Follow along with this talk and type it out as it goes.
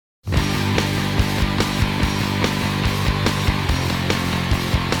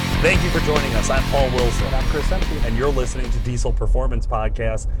Thank you for joining us. I'm Paul Wilson. And I'm Chris Ehmke. And you're listening to Diesel Performance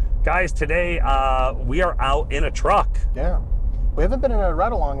Podcast. Guys, today we are out in a truck. Yeah. We haven't been in a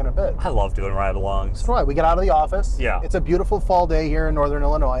ride-along in a bit. I love doing ride-alongs. That's right. We get out of the office. Yeah. It's a beautiful fall day here in Northern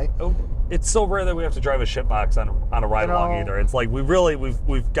Illinois. Oh, it's so rare that we have to drive a shitbox on a ride-along either. It's like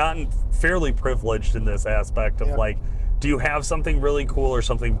we've gotten fairly privileged in this aspect of like, do you have something really cool or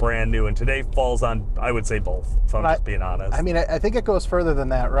something brand new? And today falls on, I would say, both, if I'm just being honest. I mean, I think it goes further than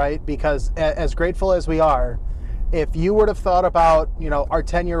that, right? Because as grateful as we are, if you would have thought about, our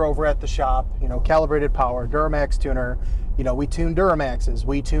tenure over at the shop, calibrated power, Duramax tuner, we tuned Duramaxes,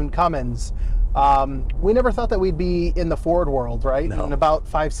 we tuned Cummins. We never thought that we'd be in the Ford world, right? No. And about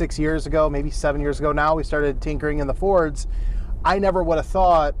 5-6 years ago, maybe 7 years ago now, we started tinkering in the Fords. I never would have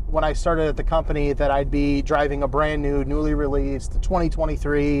thought when I started at the company that I'd be driving a brand new, newly released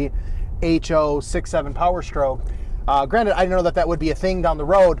 2023 HO 6.7 Powerstroke. Granted, I didn't know that would be a thing down the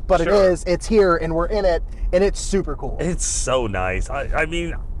road, but Sure. it is. It's here, and we're in it, and it's super cool. It's so nice. I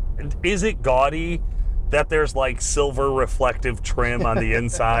mean, is it gaudy that there's like silver reflective trim on the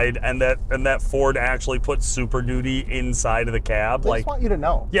inside, and that Ford actually put Super Duty inside of the cab? I just want you to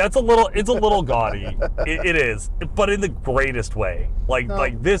know. Yeah, it's a little gaudy. It is, but in the greatest way.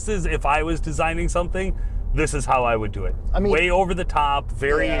 Like this is, if I was designing something, this is how I would do it. I mean, way over the top,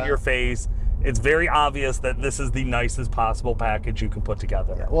 very in your face. It's very obvious that this is the nicest possible package you can put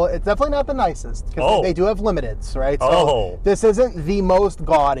together. Yeah, well, it's definitely not the nicest, because they do have limiteds, right? So this isn't the most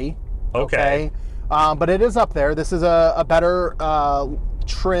gaudy. Okay. But it is up there. This is a better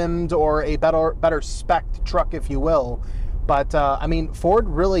trimmed or a better spec truck, if you will. But I mean, Ford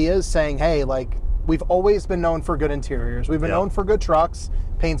really is saying, hey, like, we've always been known for good interiors. We've been known for good trucks.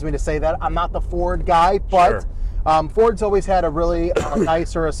 Pains me to say that. I'm not the Ford guy, but Ford's always had a really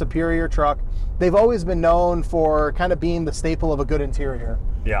nice or a superior truck. They've always been known for kind of being the staple of a good interior.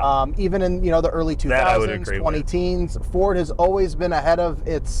 Yeah. Even in the early 2000s, 2010s, Ford has always been ahead of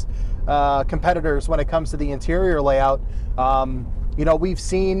its competitors when it comes to the interior layout. We've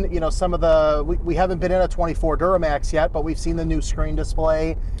seen, some of the, we haven't been in a 24 Duramax yet, but we've seen the new screen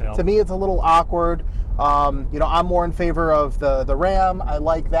display. Yeah. To me, it's a little awkward. I'm more in favor of the Ram. I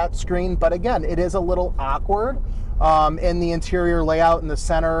like that screen, but again, it is a little awkward in the interior layout in the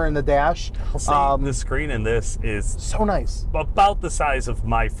center and the dash. I'll say the screen in this is so nice. About the size of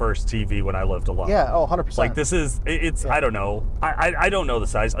my first TV when I lived alone. Yeah, 100%. Like this is, I don't know. I don't know the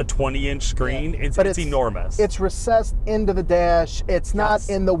size. A 20-inch screen, it's enormous. It's recessed into the dash. It's not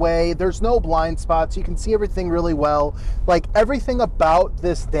in the way. There's no blind spots. You can see everything really well. Like, everything about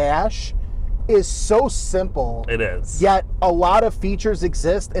this dash is so simple. It is. Yet a lot of features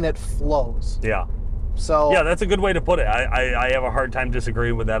exist and it flows. Yeah. So yeah, that's a good way to put it. I have a hard time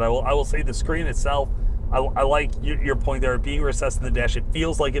disagreeing with that. I will say the screen itself, I like your point there. Being recessed in the dash, it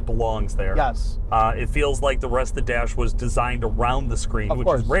feels like it belongs there. Yes. It feels like the rest of the dash was designed around the screen, which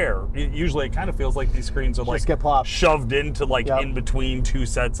is rare. Usually it kind of feels like these screens are like shoved into in between two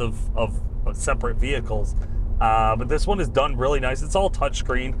sets of separate vehicles. But this one is done really nice. It's all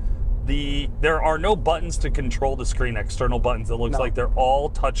touchscreen. There are no buttons to control the screen, external buttons. It looks like they're all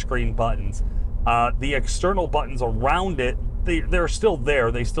touchscreen buttons. The external buttons around it, they're still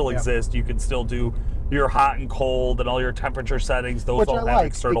there. They still exist. You can still do your hot and cold and all your temperature settings. Those all have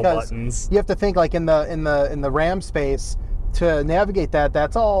external buttons. You have to think, like, in the RAM space, to navigate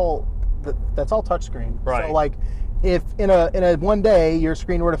that's all touchscreen. Right. So, like, if in a one day your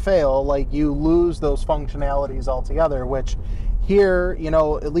screen were to fail, like, you lose those functionalities altogether, which here,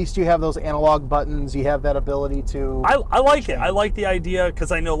 at least you have those analog buttons. You have that ability to. I like it. I like the idea,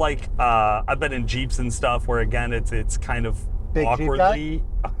 because I know, like, I've been in Jeeps and stuff where, again, it's kind of big awkwardly.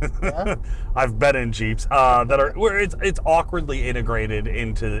 Yeah. I've been in Jeeps that are where it's awkwardly integrated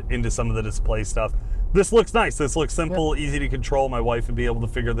into some of the display stuff. This looks nice. This looks simple, easy to control. My wife would be able to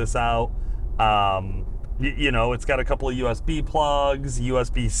figure this out. It's got a couple of USB plugs,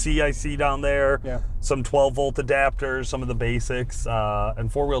 USB-C I see down there, some 12-volt adapters, some of the basics,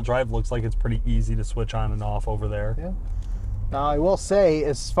 and four-wheel drive looks like it's pretty easy to switch on and off over there. Yeah. Now, I will say,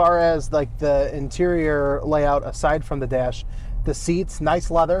 as far as like the interior layout aside from the dash, the seats, nice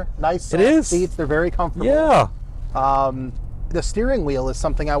leather, nice soft seats. They're very comfortable. Yeah. The steering wheel is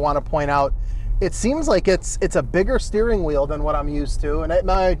something I want to point out. It seems like it's a bigger steering wheel than what I'm used to, and it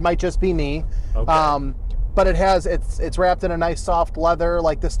might just be me. Okay. But it's wrapped in a nice soft leather.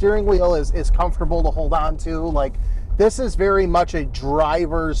 Like, the steering wheel is comfortable to hold on to. Like, this is very much a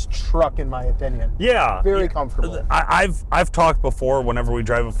driver's truck, in my opinion. Yeah. Very comfortable. I've talked before, whenever we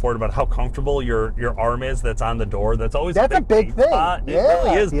drive a Ford, about how comfortable your arm is that's on the door. That's always a big thing. It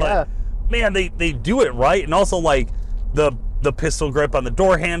really is. But man, they do it right. And also, like, the the pistol grip on the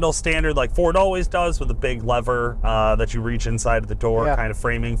door handle, standard like Ford always does, with a big lever that you reach inside of the door, kind of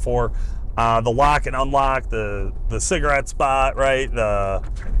framing for. The lock and unlock, the cigarette spot, right?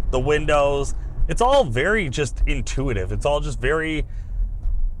 The windows. It's all very just intuitive. It's all just very.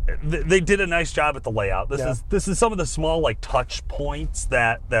 They did a nice job at the layout. This is some of the small like touch points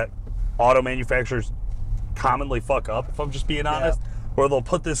that auto manufacturers commonly fuck up, if I'm just being honest. Where they'll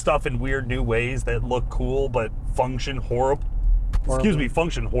put this stuff in weird new ways that look cool but function horribly.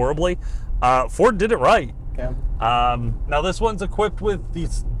 Ford did it right. Now this one's equipped with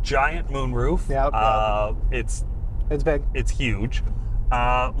this giant moonroof. It's big. It's huge.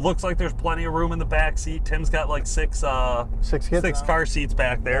 Looks like there's plenty of room in the back seat. Tim's got like six car seats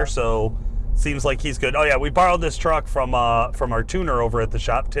back there, so seems like he's good. Oh yeah, we borrowed this truck from our tuner over at the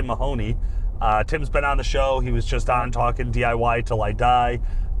shop, Tim Mahoney. Tim's been on the show. He was just on talking DIY till I die.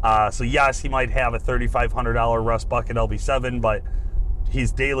 So yes, he might have a $3,500 Rust Bucket LB7, but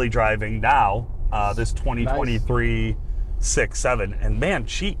he's daily driving now this 2023 6.7, and man,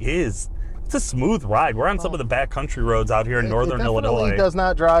 it's a smooth ride. We're on some of the backcountry roads out here in northern Illinois. It does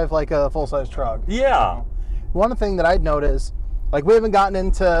not drive like a full-size truck. Yeah. One thing that I'd notice, like we haven't gotten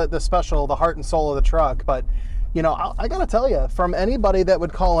into the heart and soul of the truck, but you know, I gotta tell you, from anybody that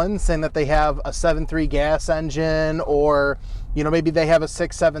would call in saying that they have a 7.3 gas engine, or you know, maybe they have a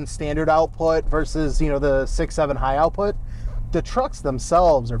 6.7 standard output versus, you know, the 6.7 high output, the trucks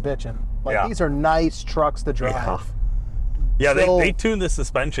themselves are bitching. Like these are nice trucks to drive. Yeah, they tuned the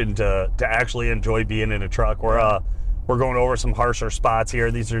suspension to actually enjoy being in a truck. We're going over some harsher spots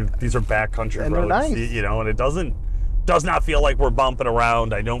here. These are backcountry roads, nice. You know, and it does not feel like we're bumping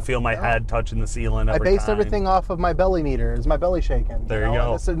around. I don't feel my head touching the ceiling every time. I based everything off of my belly meter. Is my belly shaking? There you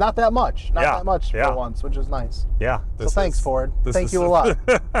go. It's not that much. Not that much for once, which is nice. Yeah. So thanks, Ford. Thank you a lot.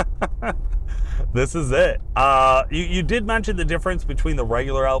 This is it. You did mention the difference between the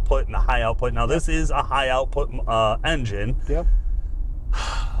regular output and the high output. Now, this is a high output engine. Yep.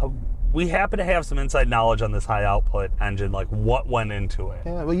 We happen to have some inside knowledge on this high output engine, like what went into it.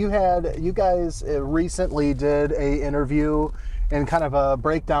 Yeah, well, you guys recently did a interview and kind of a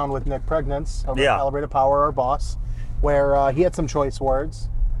breakdown with Nick Pregnance of Calibrated Power, our boss, where he had some choice words,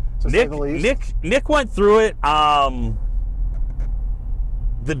 to say the least. Nick went through it.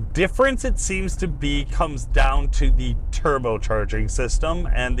 The difference, it seems to be, comes down to the turbocharging system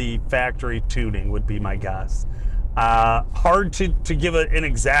and the factory tuning, would be my guess. Hard to give an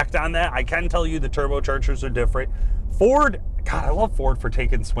exact on that. I can tell you the turbochargers are different. Ford, God, I love Ford for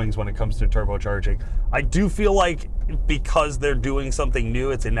taking swings when it comes to turbocharging. I do feel like because they're doing something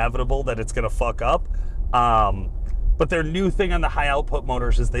new, it's inevitable that it's going to fuck up. But their new thing on the high output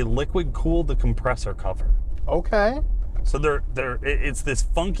motors is they liquid cooled the compressor cover. Okay. So it's this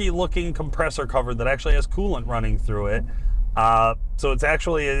funky looking compressor cover that actually has coolant running through it. So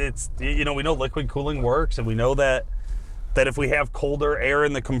we know liquid cooling works, and we know that if we have colder air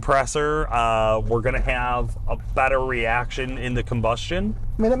in the compressor, we're going to have a better reaction in the combustion.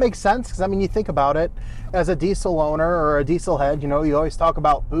 I mean, it makes sense, because I mean, you think about it, as a diesel owner or a diesel head, you know, you always talk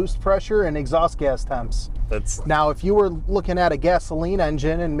about boost pressure and exhaust gas temps. Now, if you were looking at a gasoline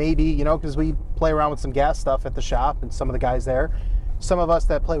engine, and maybe, you know, because we play around with some gas stuff at the shop, and some of the guys there, some of us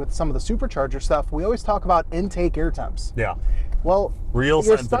that play with some of the supercharger stuff, we always talk about intake air temps. Yeah. Well,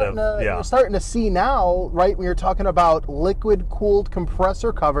 you're starting to see now, right, when you're talking about liquid-cooled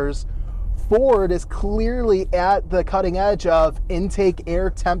compressor covers, Ford is clearly at the cutting edge of intake air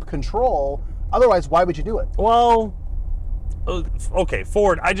temp control. Otherwise, why would you do it? Well, okay,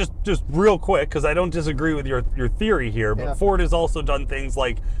 Ford, I just real quick, because I don't disagree with your theory here, but Ford has also done things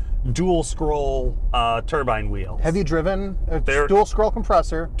like dual scroll turbine wheels. Have you driven a dual scroll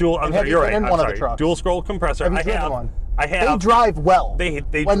compressor? You're right. In one of the trucks? Dual scroll compressor. Have you driven one? I have. They drive well. They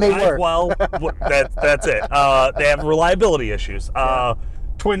drive well. That's it. They have reliability issues.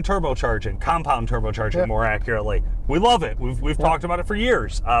 Twin turbocharging, compound turbocharging, more accurately. We love it. We've talked about it for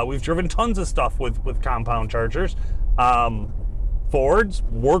years. We've driven tons of stuff with compound chargers. Fords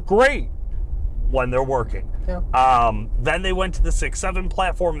work great when they're working. Then they went to the 6.7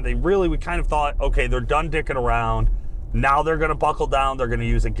 platform. We kind of thought, okay, they're done dicking around. Now they're going to buckle down. They're going to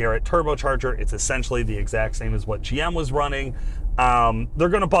use a Garrett turbocharger. It's essentially the exact same as what GM was running. They're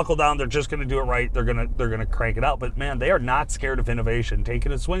going to buckle down. They're just going to do it right. They're going to crank it out. But man, they are not scared of innovation.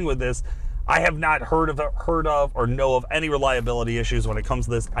 Taking a swing with this, I have not heard of or know of any reliability issues when it comes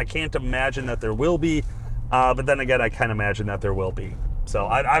to this. I can't imagine that there will be. But then again, I can imagine that there will be. So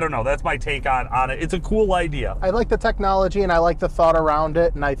I don't know. That's my take on it. It's a cool idea. I like the technology and I like the thought around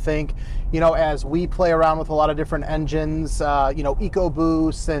it. And I think, as we play around with a lot of different engines,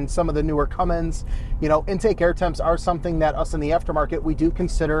 EcoBoost and some of the newer Cummins, intake air temps are something that us in the aftermarket, we do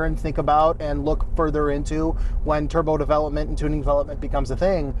consider and think about and look further into when turbo development and tuning development becomes a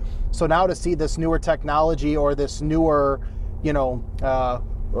thing. So now to see this newer technology or this newer,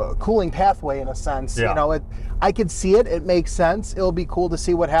 cooling pathway in a sense, I could see it. It makes sense. It'll be cool to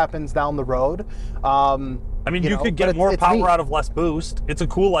see what happens down the road. You could get more power out of less boost. It's a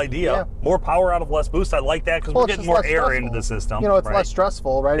cool idea. Yeah. More power out of less boost. I like that because we're getting more air into the system. It's less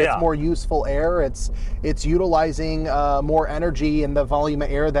stressful, right? Yeah. It's more useful air. It's utilizing more energy in the volume of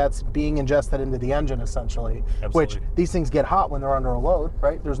air that's being ingested into the engine, essentially. Absolutely. Which these things get hot when they're under a load,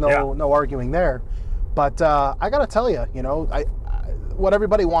 right? There's no arguing there. But I got to tell you, what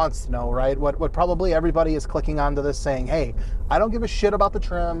everybody wants to know, right? What probably everybody is clicking onto this saying, hey, I don't give a shit about the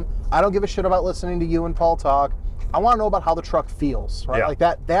trim. I don't give a shit about listening to you and Paul talk. I want to know about how the truck feels, right? Yeah.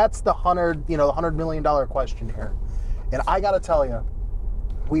 Like that's the $100 million question here. And I got to tell you,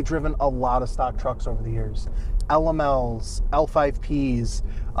 we've driven a lot of stock trucks over the years. LMLs, L5Ps,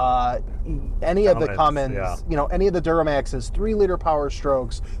 any of the Cummins, any of the Duramaxes, 3-liter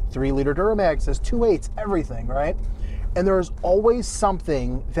Powerstrokes, 3-liter Duramaxes, 2.8s, everything, right? And there's always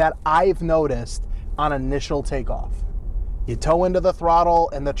something that I've noticed on initial takeoff. You toe into the throttle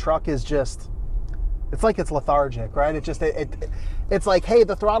and the truck is just, it's like it's lethargic, right? It's like, hey,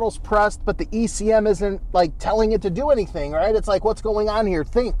 the throttle's pressed, but the ECM isn't like telling it to do anything, right? It's like, what's going on here?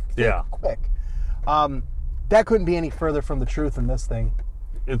 Think quick. That couldn't be any further from the truth in this thing.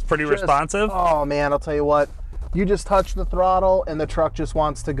 It's pretty responsive? Oh man, I'll tell you what. You just touch the throttle and the truck just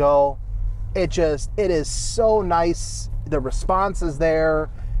wants to go. It is so nice. The response is there.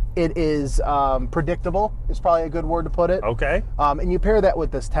 It is predictable is probably a good word to put it. Okay. And you pair that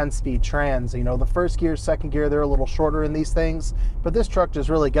with this 10-speed trans. The first gear, second gear, they're a little shorter in these things, but this truck just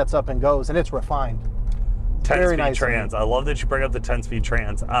really gets up and goes, and it's refined. 10-speed trans. I love that you bring up the 10-speed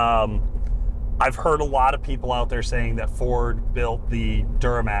trans. I've heard a lot of people out there saying that Ford built the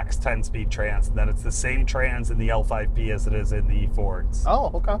Duramax 10-speed trans, and that it's the same trans in the L5P as it is in the Fords.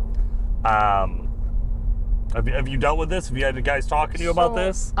 Oh, okay. Have you dealt with this? Have you had guys talking to you about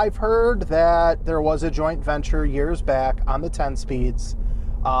this? I've heard that there was a joint venture years back on the 10 speeds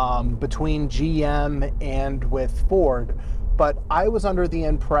between GM and with Ford, but I was under the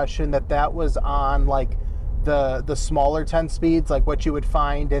impression that was on like the smaller 10 speeds, like what you would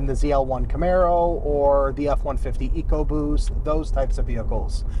find in the ZL1 Camaro or the F-150 EcoBoost, those types of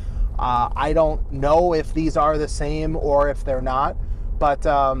vehicles. I don't know if these are the same or if they're not. But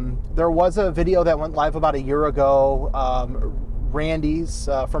there was a video that went live about a year ago, Randy's,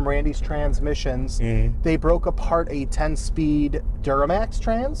 from Randy's Transmissions. Mm-hmm. They broke apart a 10-speed Duramax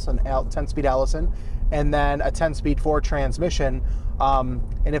trans, an 10-speed Allison, and then a 10-speed Ford transmission. And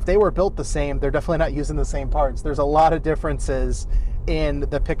if they were built the same, they're definitely not using the same parts. There's a lot of differences in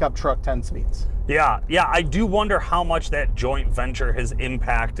the pickup truck 10 speeds. Yeah, I do wonder how much that joint venture has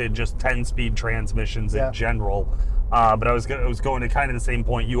impacted just 10-speed transmissions in general. But I was going to kind of the same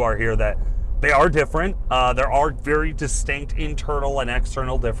point you are here, that they are different. There are very distinct internal and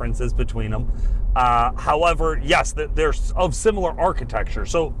external differerences between them. However, yes, they're of similar architecture.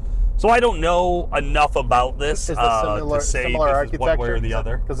 So I don't know enough about this to say this is one way or the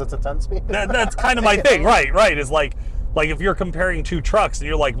other. Because it's a 10-speed? That's kind of my thing, right? It's like if you're comparing two trucks and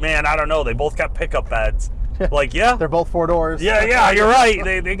you're like, man, I don't know, they both got pickup beds. Like, yeah, they're both 4 doors. Yeah, you're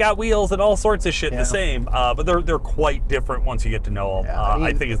right. They got wheels and all sorts of shit the same, but they're quite different once you get to know them.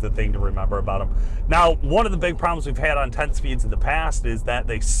 I think is the thing to remember about them. Now, one of the big problems we've had on 10 speeds in the past is that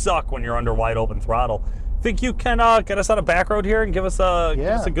they suck when you're under wide open throttle. Think you can get us on a back road here and give us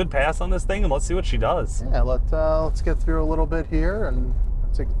a good pass on this thing, and let's see what she does. Yeah, let's get through a little bit here, and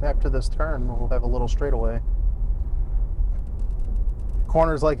after this turn, we'll have a little straightaway.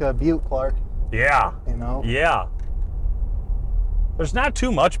 Corner's like a butte, Clark. Yeah. Yeah. There's not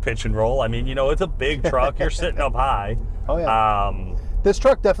too much pitch and roll. I mean, it's a big truck. You're sitting up high. Oh yeah. This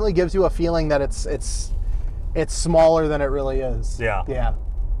truck definitely gives you a feeling that it's smaller than it really is. Yeah. Yeah.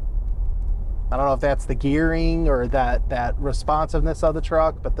 I don't know if that's the gearing or that responsiveness of the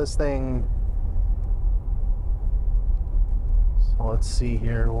truck, but this thing. So let's see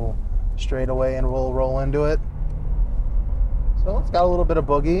here. We'll straight away and we'll roll into it. So it's got a little bit of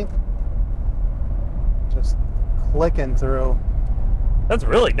boogie. Just clicking through. That's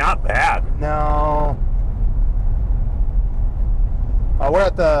really not bad. No. We're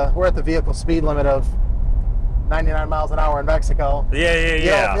at the vehicle speed limit of 99 miles an hour in Mexico. Yeah. You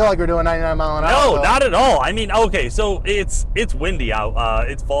don't feel like we're doing 99 miles an hour. No, not at all. I mean, okay, so it's windy out.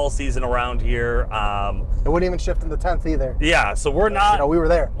 It's fall season around here. It wouldn't even shift in the 10th either. Yeah, so we're not. You know, we were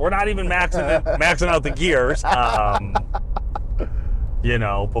there. We're not even maxing out the gears. You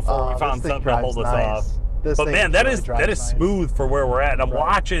know, before we found something to hold us off. But man, that is smooth for where we're at. And I'm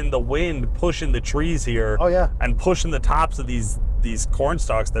watching the wind pushing the trees here. Oh yeah. And pushing the tops of these corn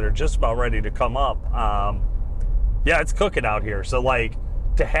stalks that are just about ready to come up. Yeah, it's cooking out here. So like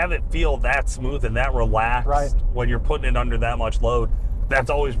to have it feel that smooth and that relaxed when you're putting it under that much load, that's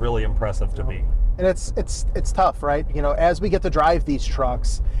always really impressive to me. And it's tough, right? You know, as we get to drive these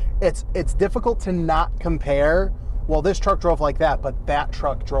trucks, it's difficult to not compare. Well, this truck drove like that, but that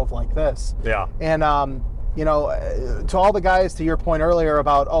truck drove like this. Yeah. And you know, to all the guys, to your point earlier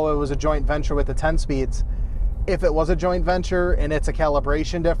about, oh, it was a joint venture with the 10 speeds. If it was a joint venture and it's a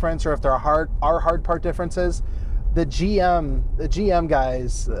calibration difference, or if there are hard part differences, the GM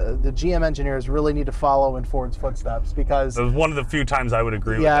guys, the GM engineers really need to follow in Ford's footsteps, because it was one of the few times I would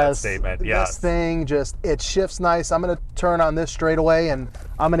agree with that statement. This thing it shifts nice. I'm going to turn on this straightaway, and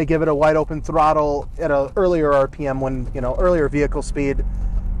I'm going to give it a wide open throttle at an earlier RPM when, you know, earlier vehicle speed.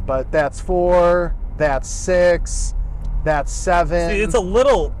 But that's 4, that's 6, that's 7. See, it's a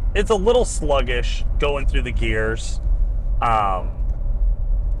little sluggish going through the gears.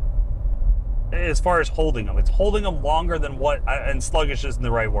 As far as holding them, it's holding them longer than what, and sluggish isn't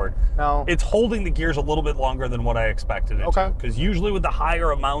the right word. No. It's holding the gears a little bit longer than what I expected it to. Because usually with the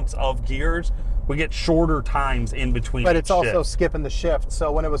higher amounts of gears, we get shorter times in between. But it's also skipping the shift.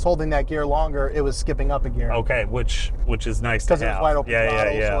 So when it was holding that gear longer, it was skipping up a gear. Okay, which is nice to have. Because it was wide open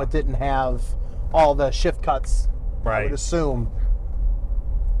throttle, so it didn't have all the shift cuts, I would assume.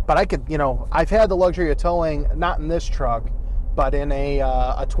 But I could, you know, I've had the luxury of towing, not in this truck, but in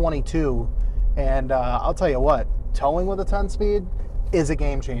a 22. And I'll tell you what, towing with a 10-speed is a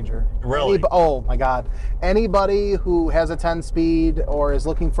game changer. Really? Oh my God. Anybody who has a 10-speed or is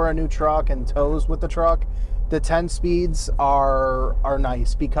looking for a new truck and tows with the truck, the 10 speeds are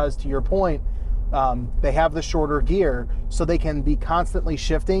nice, because to your point, they have the shorter gear, so they can be constantly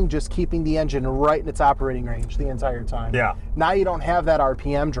shifting, just keeping the engine right in its operating range the entire time. Yeah. Now you don't have that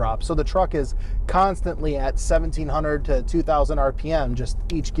RPM drop, so the truck is constantly at 1,700 to 2,000 RPM, just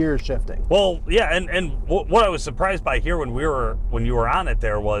each gear is shifting. Well, yeah, and what I was surprised by here when you were on it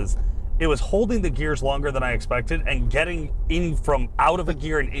there was it was holding the gears longer than I expected and getting in from out of a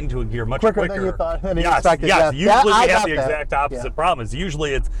gear and into a gear much quicker. Than you thought, than you expected. Yes, usually we have the exact opposite problem.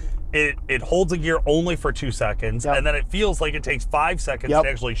 Usually it holds a gear only for 2 seconds, and then it feels like it takes 5 seconds to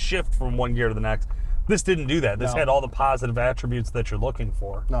actually shift from one gear to the next. This didn't do that. This had all the positive attributes that you're looking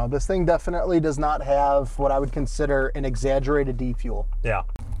for. No, this thing definitely does not have what I would consider an exaggerated defuel. Yeah.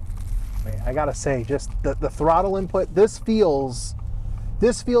 Man, I gotta say, just the throttle input, this feels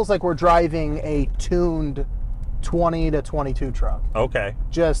like we're driving a tuned 20 to 22 truck. Okay.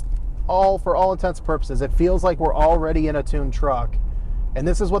 Just for all intents and purposes, it feels like we're already in a tuned truck. And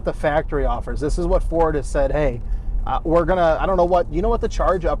this is what the factory offers. This is what Ford has said, hey, we're gonna, I don't know what, you know what the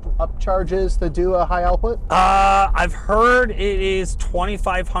up charge is to do a high output? I've heard it is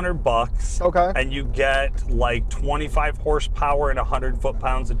 $2,500. Okay. And you get like 25 horsepower and 100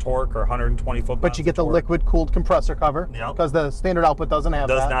 foot-pounds of torque, or 120 foot-pounds. But you get the liquid cooled compressor cover. Yep. Because the standard output doesn't have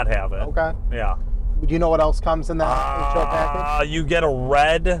that. Does not have it. Okay. Yeah. Do you know what else comes in that HO package? You get a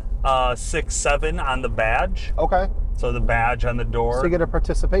red 6.7 on the badge. Okay. So the badge on the door, so you get a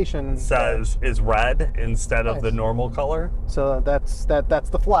participation is red instead of the normal color. So that's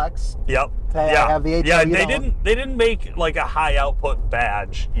the flex. Yep. Have the HO. Yeah, they didn't make like a high output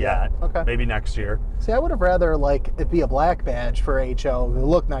badge yet. Okay. Maybe next year. See, I would have rather like it be a black badge for HO,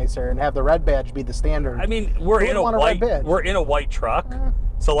 look nicer, and have the red badge be the standard. I mean, we're in a white truck.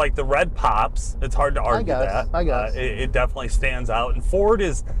 So like the red pops. It's hard to argue that. I guess. It definitely stands out. And Ford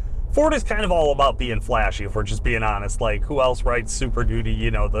is kind of all about being flashy, if we're just being honest. Like, who else writes Super Duty?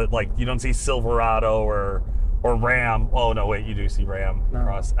 You know, you don't see Silverado or Ram. Oh no, wait, you do see Ram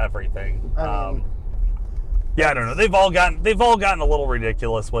across everything. I mean, I don't know. They've all gotten a little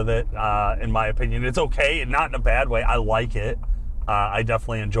ridiculous with it. In my opinion, it's okay, not in a bad way. I like it. I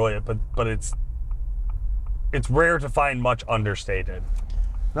definitely enjoy it, but it's rare to find much understated.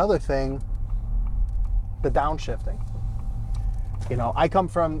 Another thing, the downshifting. You know, I come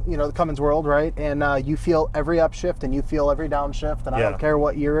from, the Cummins world, right? And you feel every upshift and you feel every downshift, and I don't care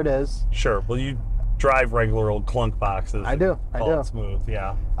what year it is. Sure. Well, you drive regular old clunk boxes. I do. Smooth,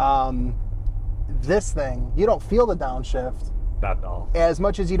 yeah. This thing, you don't feel the downshift. Not at all. As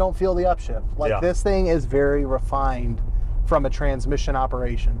much as you don't feel the upshift. Like, this thing is very refined from a transmission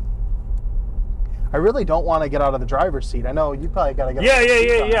operation. I really don't want to get out of the driver's seat. I know you probably got to get.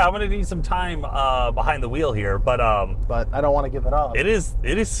 Yeah. I'm gonna need some time behind the wheel here, but I don't want to give it up. It is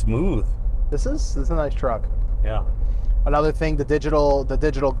smooth. This is a nice truck. Yeah. Another thing, the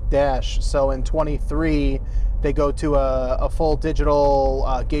digital dash. So in 23, they go to a full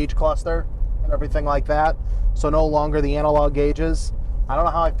digital gauge cluster and everything like that. So no longer the analog gauges. I don't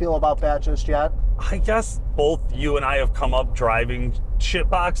know how I feel about that just yet. I guess both you and I have come up driving shit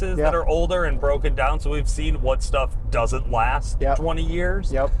boxes that are older and broken down, so we've seen what stuff doesn't last 20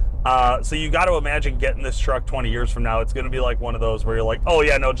 years. Yep. So you got to imagine getting this truck 20 years from now. It's going to be like one of those where you're like, oh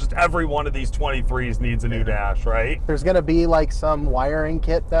yeah, no, just every one of these 23s needs a new dash, right? There's going to be like some wiring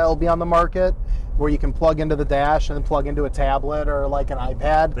kit that'll be on the market where you can plug into the dash and then plug into a tablet or like an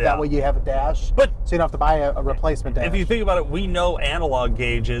iPad. That way you have a dash, so you don't have to buy a replacement dash. If you think about it, we know analog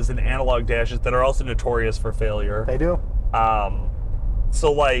gauges and analog dashes that are also notorious for failure. They do.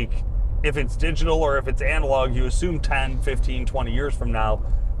 So like if it's digital or if it's analog, you assume 10, 15, 20 years from now,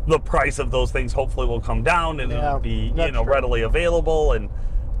 the price of those things hopefully will come down and it'll be readily available. And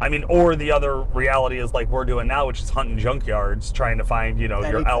I mean, or the other reality is like we're doing now, which is hunting junkyards, trying to find, your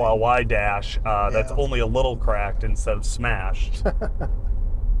LLY dash that's only a little cracked instead of smashed.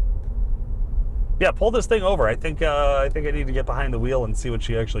 Yeah, pull this thing over. I think I need to get behind the wheel and see what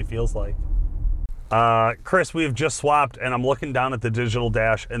she actually feels like. Chris, we've just swapped, and I'm looking down at the digital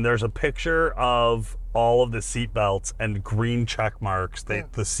dash, and there's a picture of all of the seat belts and green check marks.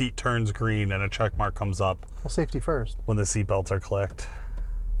 The seat turns green, and a check mark comes up. Well, safety first. When the seat belts are clicked.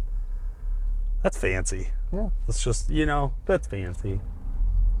 That's fancy. Yeah. It's just, that's fancy.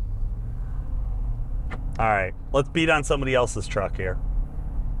 All right, let's beat on somebody else's truck here.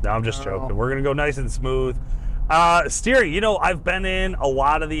 No, I'm just joking. We're going to go nice and smooth. Steering, I've been in a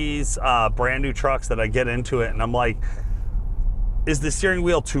lot of these brand new trucks that I get into it, and I'm like, is the steering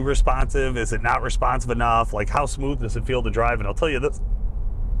wheel too responsive? Is it not responsive enough? Like, how smooth does it feel to drive? And I'll tell you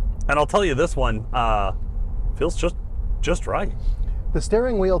this one feels just right. The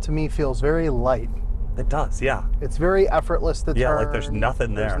steering wheel to me feels very light. It does, yeah. It's very effortless to turn. Yeah, like there's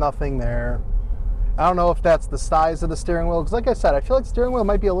nothing there. There's nothing there. I don't know if that's the size of the steering wheel, because like I said, I feel like the steering wheel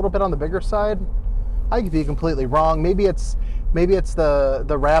might be a little bit on the bigger side. I could be completely wrong. Maybe it's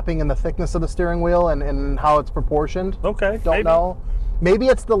the wrapping and the thickness of the steering wheel and how it's proportioned. Okay. Don't know. Maybe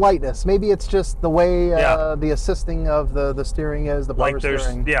it's the lightness. Maybe it's just the way the assisting of the steering is, the power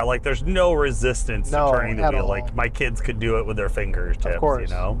steering. Yeah, like there's no resistance to turning the wheel. All. Like my kids could do it with their fingertips, of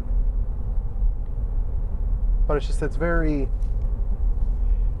course. But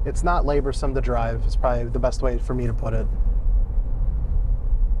it's not laborsome to drive, is probably the best way for me to put it.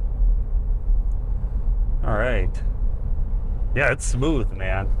 All right. Yeah, it's smooth,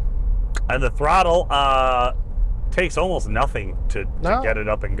 man. And the throttle takes almost nothing to get it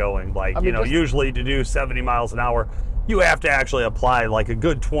up and going. Like, usually to do 70 miles an hour, you have to actually apply like a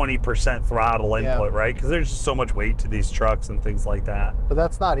good 20% throttle input, right? Because there's just so much weight to these trucks and things like that. But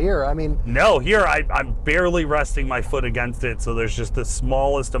that's not here. I mean... No, here I'm barely resting my foot against it, so there's just the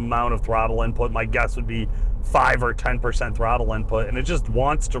smallest amount of throttle input. My guess would be 5 or 10% throttle input, and it just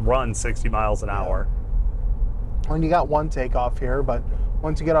wants to run 60 miles an hour. When you got one takeoff here, but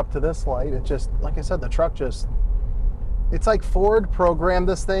once you get up to this light, it just, like I said, the truck just... It's like Ford programmed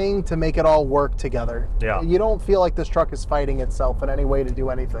this thing to make it all work together. Yeah. You don't feel like this truck is fighting itself in any way to do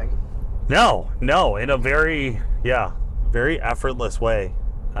anything. No, in a very effortless way.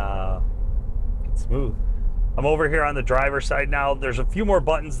 It's smooth. I'm over here on the driver's side now. There's a few more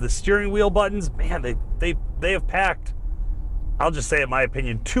buttons. The steering wheel buttons, man, they have packed, I'll just say in my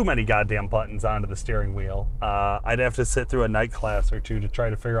opinion, too many goddamn buttons onto the steering wheel. I'd have to sit through a night class or two to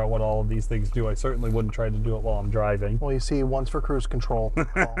try to figure out what all of these things do. I certainly wouldn't try to do it while I'm driving. Well, you see, one's for cruise control.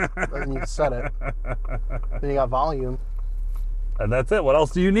 Then you set it. Then you got volume. And that's it. What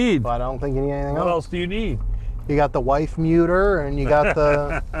else do you need? But I don't think you need anything else. What else do you need? You got the wife muter, and you got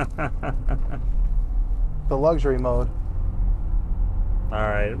the the luxury mode. All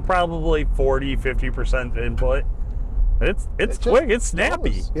right, probably 40-50% input. It's quick. It's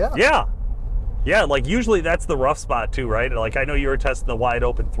snappy. Yeah. Yeah, like usually that's the rough spot too, right? Like I know you were testing the wide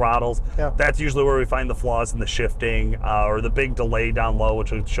open throttles. Yeah. That's usually where we find the flaws in the shifting or the big delay down low,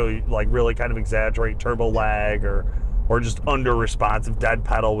 which would show you like really kind of exaggerate turbo lag or just under responsive dead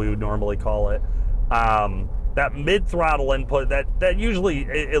pedal, we would normally call it. That mid throttle input, that usually,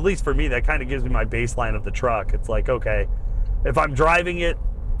 at least for me, that kind of gives me my baseline of the truck. It's like, okay, if I'm driving it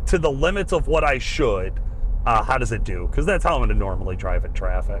to the limits of what I should, how does it do? Because that's how I'm going to normally drive in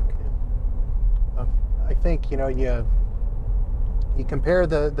traffic. I think you compare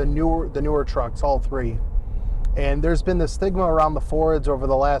the newer trucks, all three, And there's been this stigma around the Fords over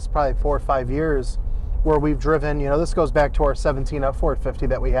the last probably 4 or 5 years where we've driven, this goes back to our 17 F450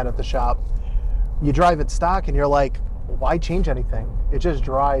 that we had at the shop. You drive it stock and you're like, why change anything? It just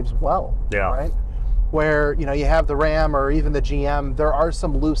drives well, right? Where, you have the Ram or even the GM, there are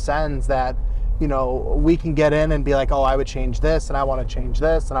some loose ends that, we can get in and be like, oh, I would change this and I want to change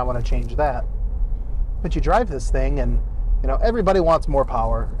this and I want to change that. But you drive this thing and, everybody wants more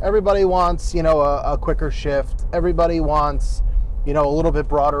power. Everybody wants, a quicker shift. Everybody wants, a little bit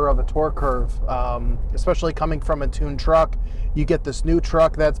broader of a torque curve, especially coming from a tuned truck. You get this new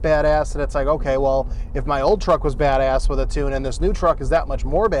truck that's badass, and it's like, okay, well, if my old truck was badass with a tune and this new truck is that much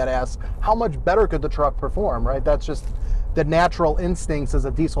more badass, how much better could the truck perform, right? That's just the natural instincts as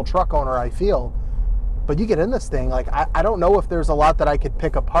a diesel truck owner, I feel. But you get in this thing, like, I don't know if there's a lot that I could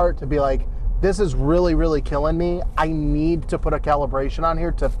pick apart to be like, this is really, really killing me. I need to put a calibration on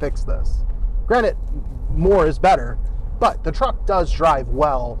here to fix this. Granted, more is better, but the truck does drive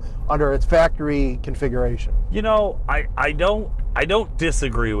well under its factory configuration. I don't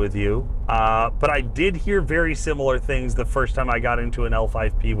disagree with you, but I did hear very similar things the first time I got into an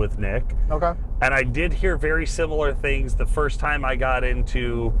L5P with Nick. Okay. And I did hear very similar things the first time I got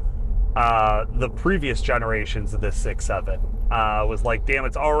into the previous generations of this 6.7. Was like, damn,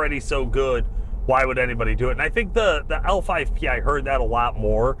 it's already so good. Why would anybody do it? And I think the L5P, I heard that a lot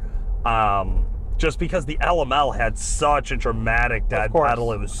more. Just because the LML had such a dramatic dead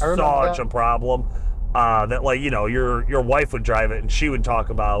pedal, it was such a problem that, like, your wife would drive it and she would talk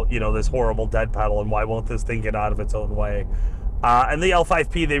about, this horrible dead pedal and why won't this thing get out of its own way. And the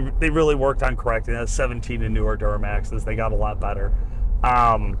L5P, they really worked on correcting that. 17 and newer Duramaxes, they got a lot better.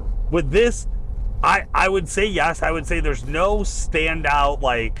 With this, I would say yes. I would say there's no standout,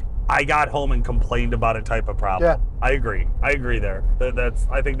 like, I got home and complained about it type of problem. Yeah. I agree there.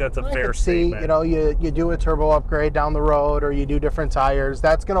 I think that's a fair statement. You do a turbo upgrade down the road or you do different tires.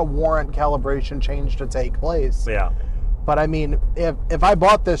 That's going to warrant calibration change to take place. Yeah. But I mean, if I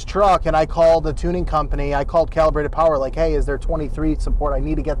bought this truck and I called a tuning company, I called Calibrated Power, like, hey, is there 23 support? I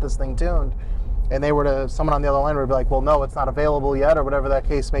need to get this thing tuned. And someone on the other line would be like, well, no, it's not available yet, or whatever that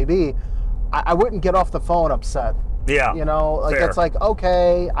case may be. I wouldn't get off the phone upset. Yeah. Fair. It's like,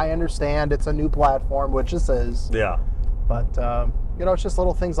 okay, I understand it's a new platform, which this is. Yeah. But, it's just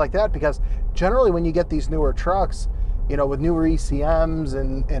little things like that, because generally when you get these newer trucks, with newer ECMs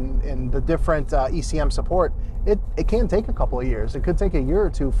and the different ECM support, it can take a couple of years. It could take a year or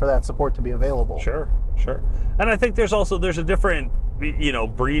two for that support to be available. Sure. And I think there's a different,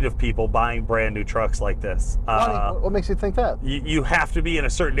 breed of people buying brand new trucks like this. What makes you think that? You have to be in a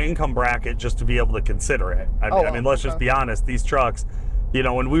certain income bracket just to be able to consider it. I mean, let's just be honest. These trucks,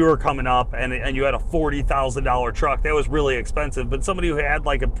 when we were coming up and you had a $40,000 truck, that was really expensive. But somebody who had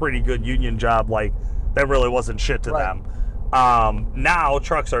like a pretty good union job, like, that really wasn't shit to them. Now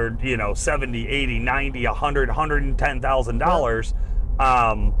trucks are, $70, $80, $90, $100,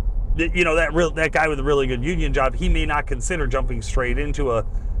 $110,000. That guy with a really good union job, he may not consider jumping straight into a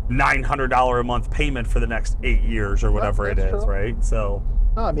 $900 a month payment for the next 8 years or whatever it is, right? So,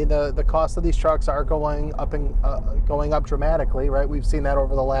 no, I mean, the cost of these trucks are going up dramatically, right? We've seen that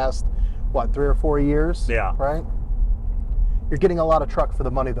over the last 3 or 4 years. Yeah. Right. You're getting a lot of truck for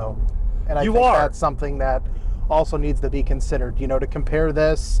the money, though, and I think that's something that also needs to be considered. To compare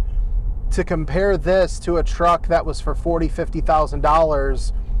this to a truck that was for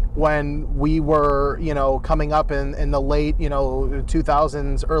 $40,000-$50,000 when we were, coming up in the late,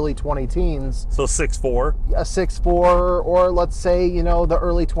 2000s, early 20-teens. So 6.4? A 6.4, or let's say, the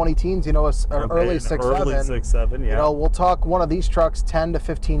early 20-teens, early 6.7. Early 6.7, yeah. We'll talk one of these trucks 10 to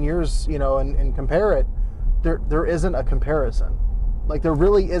 15 years, and compare it. There isn't a comparison. Like, there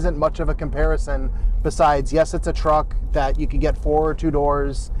really isn't much of a comparison besides, yes, it's a truck that you can get 4 or 2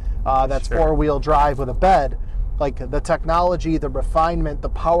 doors, that's four-wheel drive with a bed. Like, the technology, the refinement, the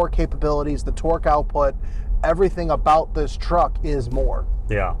power capabilities, the torque output, everything about this truck is more.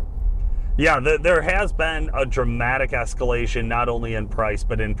 Yeah. Yeah, there has been a dramatic escalation, not only in price,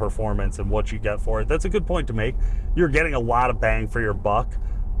 but in performance and what you get for it. That's a good point to make. You're getting a lot of bang for your buck.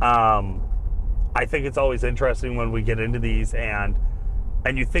 I think it's always interesting when we get into these and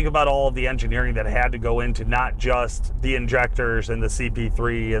you think about all of the engineering that had to go into not just the injectors and the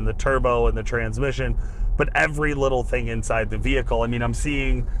CP3 and the turbo and the transmission, but every little thing inside the vehicle. I mean, I'm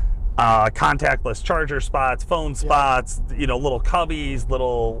seeing contactless charger spots, phone spots, little cubbies,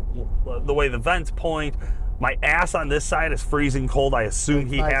 the way the vents point. My ass on this side is freezing cold. I assume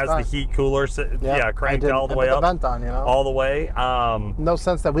he has the heat cooler, cranked all the way up. Vent on, all the way. No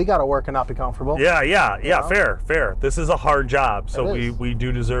sense that we got to work and not be comfortable. Yeah. Fair. This is a hard job, so we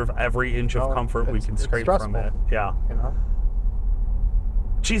do deserve every inch of comfort we can scrape from it. Yeah.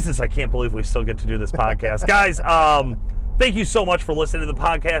 Jesus, I can't believe we still get to do this podcast, guys. Thank you so much for listening to the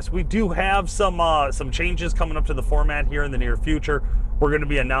podcast. We do have some changes coming up to the format here in the near future. We're going to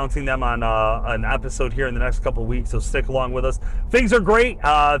be announcing them on an episode here in the next couple of weeks, so stick along with us. Things are great.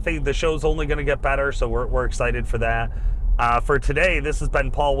 I think the show's only going to get better, so we're excited for that. For today, this has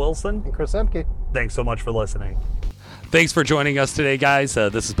been Paul Wilson. And Chris Ehmke. Thanks so much for listening. Thanks for joining us today, guys.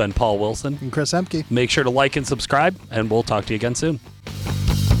 This has been Paul Wilson. And Chris Ehmke. Make sure to like and subscribe, and we'll talk to you again soon.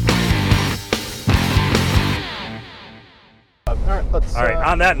 All right,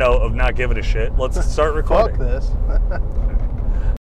 on that note of not giving a shit, let's start recording. Fuck this.